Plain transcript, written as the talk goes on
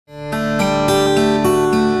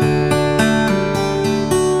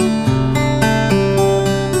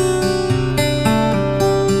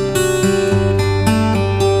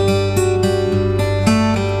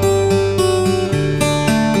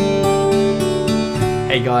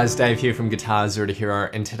Hey guys, Dave here from Guitar Zero to Hero,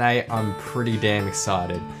 and today I'm pretty damn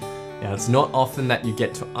excited. Now, it's not often that you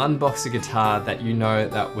get to unbox a guitar that you know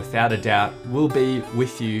that without a doubt will be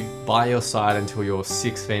with you by your side until you're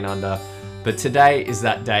 6 feet under, but today is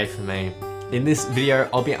that day for me. In this video,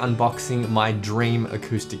 I'll be unboxing my dream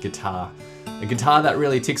acoustic guitar. A guitar that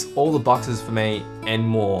really ticks all the boxes for me and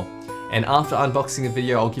more. And after unboxing the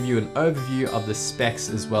video, I'll give you an overview of the specs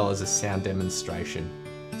as well as a sound demonstration.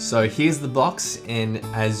 So here's the box, and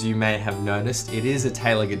as you may have noticed, it is a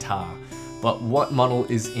Taylor guitar. But what model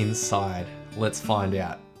is inside? Let's find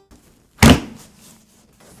out.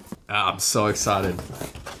 I'm so excited.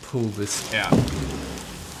 Pull this out.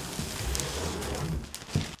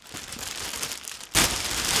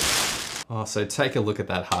 Oh, so take a look at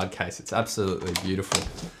that hard case. It's absolutely beautiful.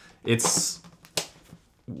 It's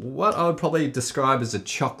what I would probably describe as a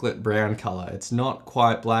chocolate brown color. It's not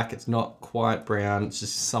quite black, it's not quite brown, it's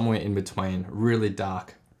just somewhere in between, really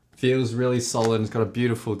dark. Feels really solid, it's got a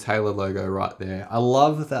beautiful Taylor logo right there. I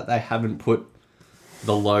love that they haven't put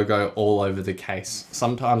the logo all over the case.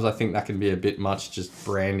 Sometimes I think that can be a bit much, just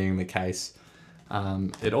branding the case.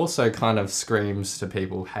 It also kind of screams to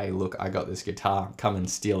people, hey look, I got this guitar, come and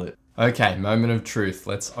steal it. Okay, moment of truth.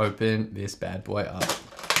 Let's open this bad boy up.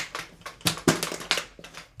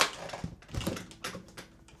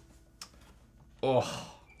 Oh,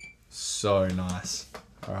 so nice.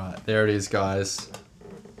 All right, there it is, guys.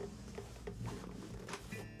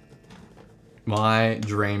 My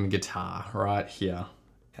dream guitar right here.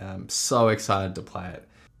 I'm so excited to play it.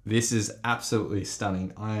 This is absolutely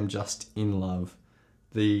stunning. I am just in love.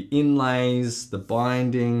 The inlays, the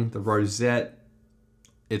binding, the rosette,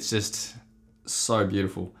 it's just so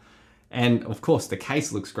beautiful. And of course the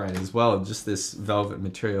case looks great as well. Just this velvet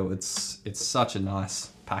material, it's such a nice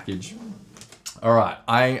package. All right,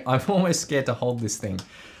 I'm almost scared to hold this thing.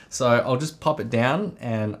 So I'll just pop it down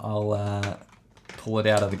and I'll pull it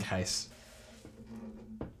out of the case.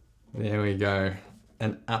 There we go,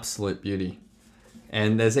 an absolute beauty.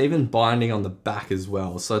 And there's even binding on the back as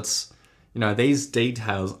well. So it's, you know, these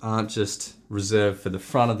details aren't just reserved for the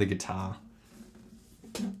front of the guitar.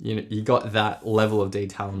 You know, you got that level of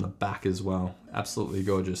detail on the back as well. Absolutely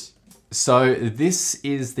gorgeous. So this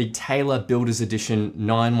is the Taylor Builders Edition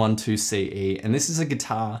 912CE, and this is a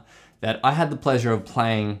guitar that I had the pleasure of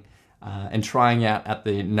playing and trying out at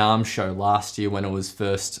the NAMM show last year when it was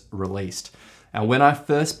first released. And when I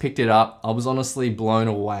first picked it up, I was honestly blown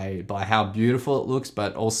away by how beautiful it looks,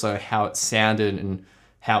 but also how it sounded and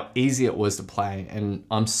how easy it was to play, and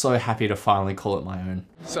I'm so happy to finally call it my own.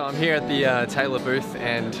 So I'm here at the Taylor booth,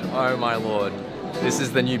 and oh my lord, this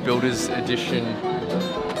is the new Builders Edition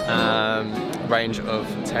range of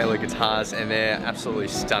Taylor guitars, and they're absolutely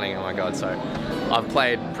stunning, oh my god. So I've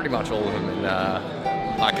played pretty much all of them, and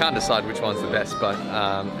I can't decide which one's the best, but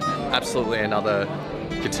absolutely another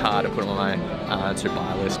guitar to put on my to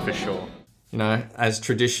buy list for sure. You know, as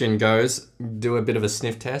tradition goes, do a bit of a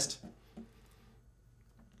sniff test.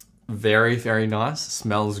 Very, very nice,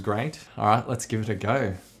 smells great. All right, let's give it a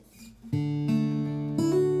go.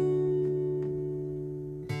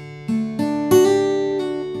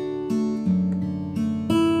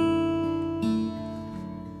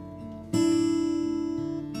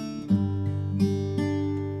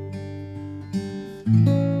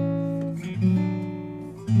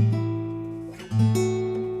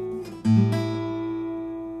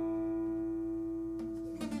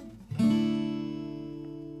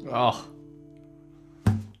 Oh,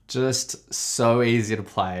 just so easy to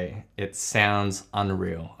play. It sounds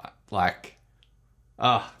unreal. Like,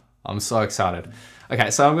 I'm so excited.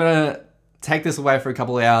 Okay, so I'm gonna take this away for a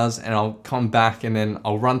couple of hours and I'll come back and then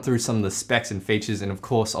I'll run through some of the specs and features, and of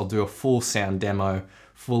course I'll do a full sound demo,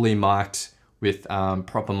 fully mic'd with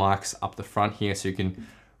proper mics up the front here so you can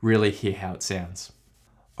really hear how it sounds.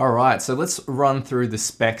 All right, so let's run through the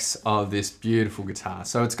specs of this beautiful guitar.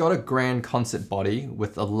 So it's got a grand concert body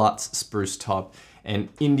with a Lutz spruce top and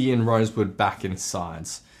Indian rosewood back and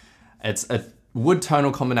sides. It's a wood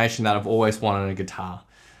tonal combination that I've always wanted in a guitar.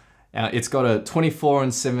 Now, it's got a 24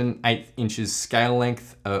 7/8 inches scale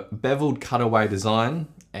length, a beveled cutaway design,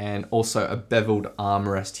 and also a beveled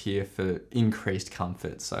armrest here for increased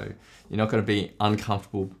comfort. So you're not gonna be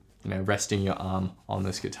uncomfortable, you know, resting your arm on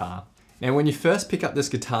this guitar. Now, when you first pick up this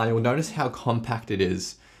guitar, you'll notice how compact it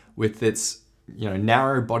is with its, you know,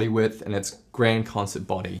 narrow body width and its grand concert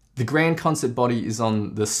body. The grand concert body is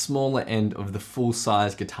on the smaller end of the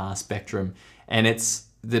full-size guitar spectrum, and it's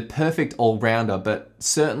the perfect all-rounder, but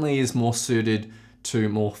certainly is more suited to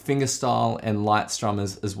more fingerstyle and light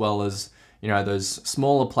strummers, as well as, you know, those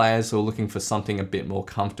smaller players who are looking for something a bit more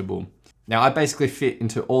comfortable. Now I basically fit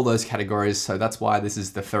into all those categories, so that's why this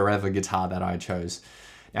is the forever guitar that I chose.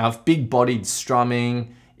 Now if big bodied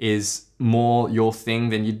strumming is more your thing,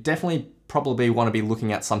 then you definitely probably want to be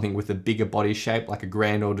looking at something with a bigger body shape like a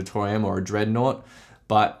Grand Auditorium or a Dreadnought.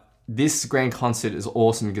 But this Grand Concert is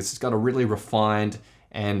awesome because it's got a really refined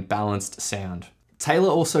and balanced sound. Taylor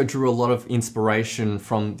also drew a lot of inspiration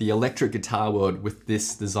from the electric guitar world with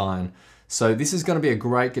this design. So this is going to be a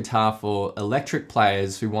great guitar for electric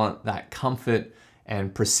players who want that comfort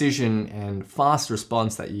and precision and fast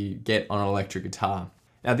response that you get on an electric guitar.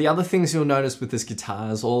 Now the other things you'll notice with this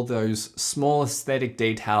guitar is all those small aesthetic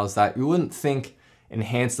details that you wouldn't think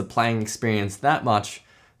enhance the playing experience that much,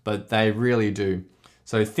 but they really do.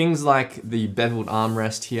 So things like the beveled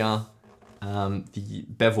armrest here, the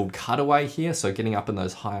beveled cutaway here, so getting up in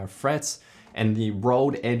those higher frets, and the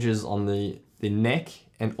rolled edges on the neck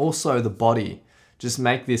and also the body just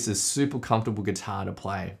make this a super comfortable guitar to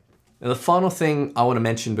play. Now the final thing I want to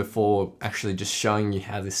mention before actually just showing you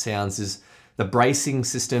how this sounds is the bracing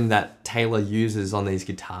system that Taylor uses on these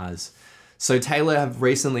guitars. So Taylor have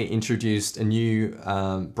recently introduced a new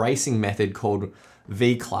bracing method called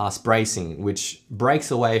V-class bracing, which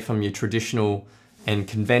breaks away from your traditional and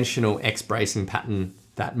conventional X bracing pattern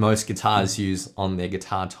that most guitars use on their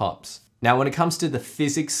guitar tops. Now, when it comes to the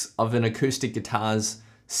physics of an acoustic guitar's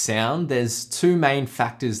sound, there's two main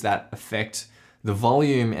factors that affect the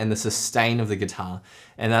volume and the sustain of the guitar,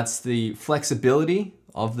 and that's the flexibility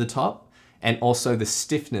of the top and also the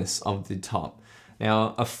stiffness of the top.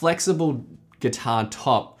 Now, a flexible guitar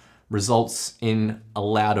top results in a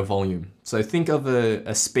louder volume. So think of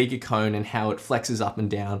a speaker cone and how it flexes up and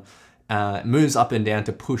down, moves up and down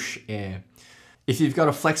to push air. If you've got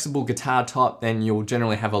a flexible guitar top, then you'll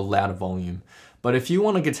generally have a louder volume. But if you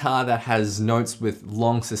want a guitar that has notes with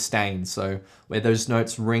long sustain, so where those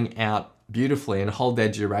notes ring out beautifully and hold their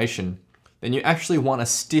duration, then you actually want a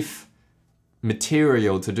stiff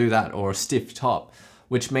material to do that, or a stiff top,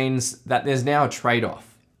 which means that there's now a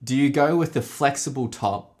trade-off. Do you go with the flexible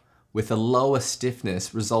top with a lower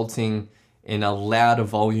stiffness resulting in a louder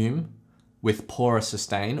volume with poorer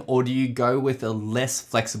sustain, or do you go with a less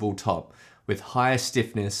flexible top with higher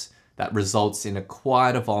stiffness that results in a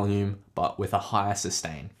quieter volume but with a higher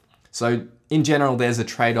sustain? So in general, there's a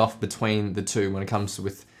trade-off between the two when it comes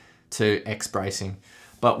to X bracing.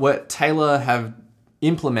 But what Taylor have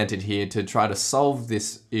implemented here to try to solve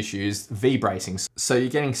this issue is V bracing. So you're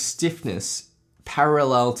getting stiffness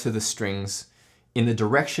parallel to the strings in the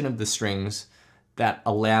direction of the strings that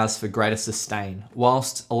allows for greater sustain,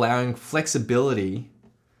 whilst allowing flexibility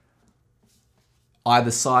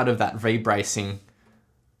either side of that V bracing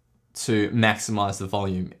to maximize the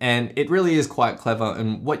volume. And it really is quite clever,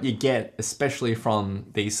 and what you get, especially from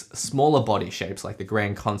these smaller body shapes like the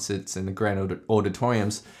Grand Concerts and the Grand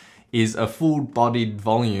Auditoriums, is a full-bodied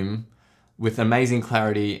volume with amazing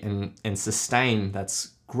clarity and sustain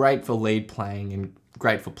that's great for lead playing and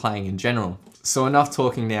great for playing in general. So enough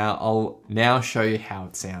talking now, I'll now show you how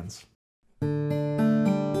it sounds.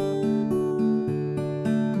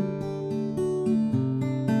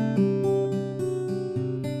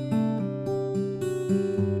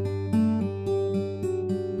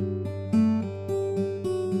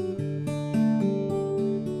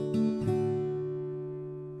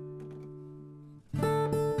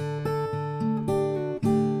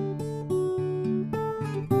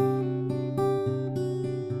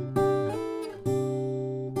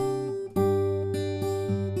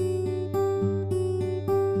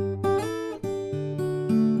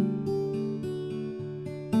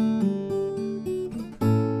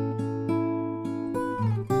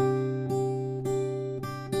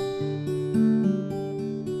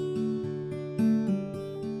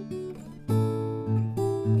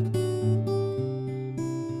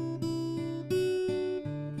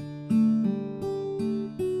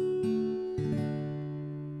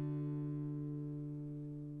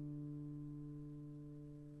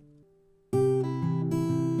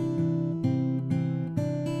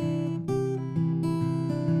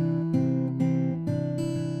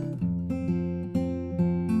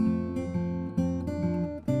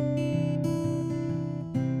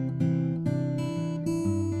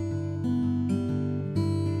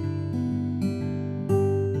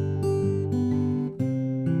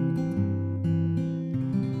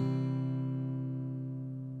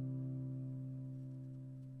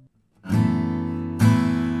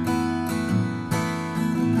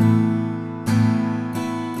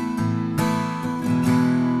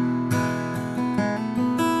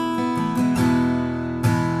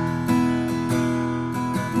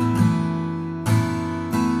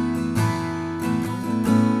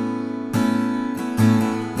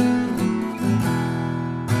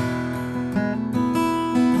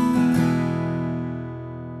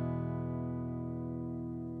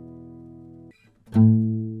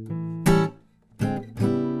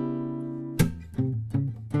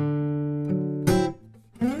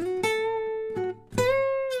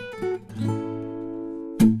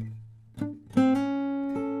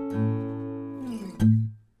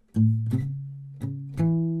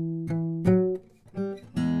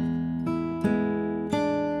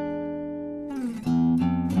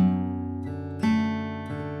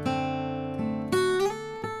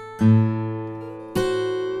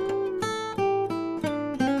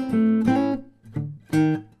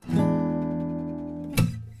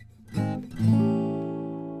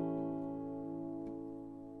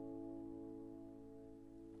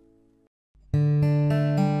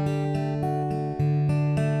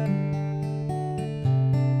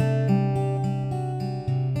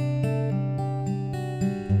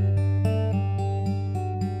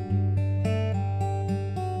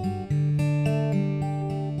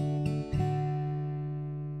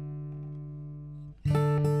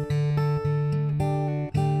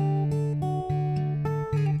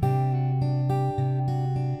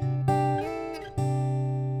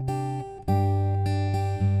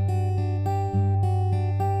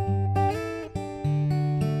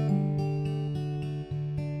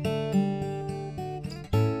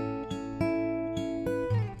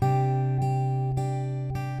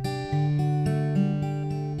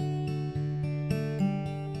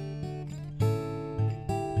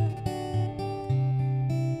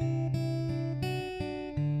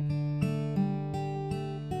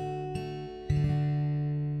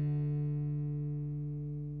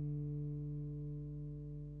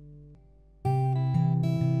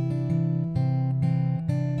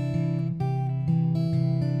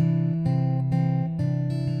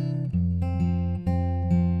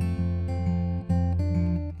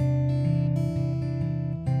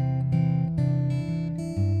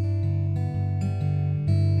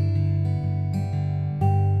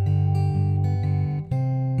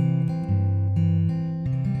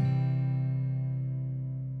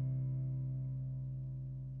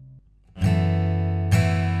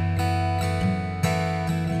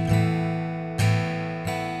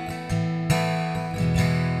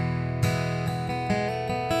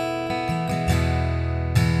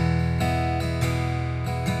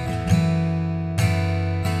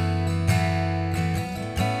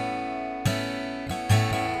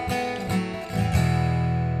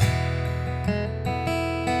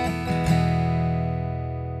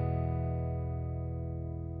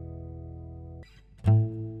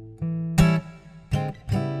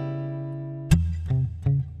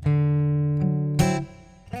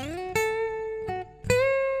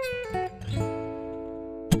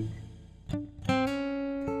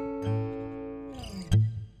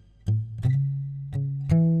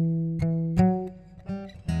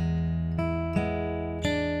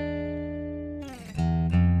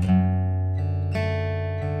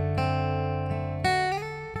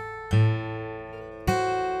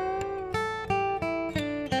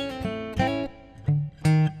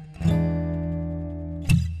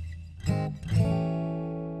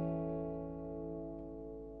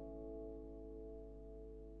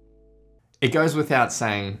 It goes without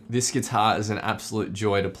saying, this guitar is an absolute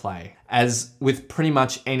joy to play. As with pretty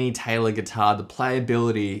much any Taylor guitar, the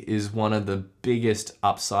playability is one of the biggest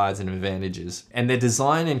upsides and advantages. And their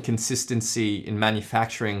design and consistency in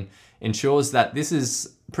manufacturing ensures that this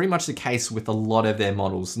is pretty much the case with a lot of their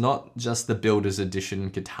models, not just the Builder's Edition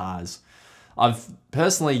guitars. I've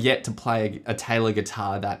personally yet to play a Taylor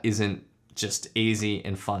guitar that isn't just easy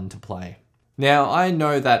and fun to play. Now, I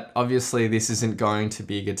know that obviously this isn't going to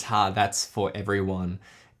be a guitar that's for everyone.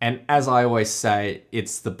 And as I always say,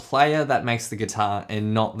 it's the player that makes the guitar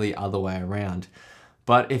and not the other way around.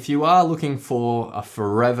 But if you are looking for a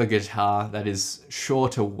forever guitar that is sure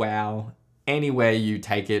to wow anywhere you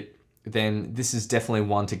take it, then this is definitely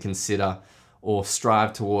one to consider or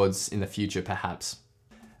strive towards in the future perhaps.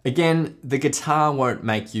 Again, the guitar won't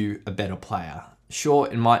make you a better player. Sure,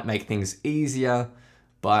 it might make things easier,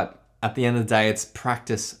 but at the end of the day, it's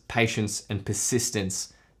practice, patience, and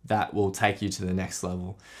persistence that will take you to the next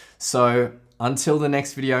level. So until the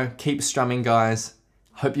next video, keep strumming, guys.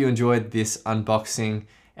 Hope you enjoyed this unboxing,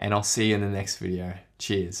 and I'll see you in the next video.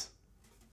 Cheers.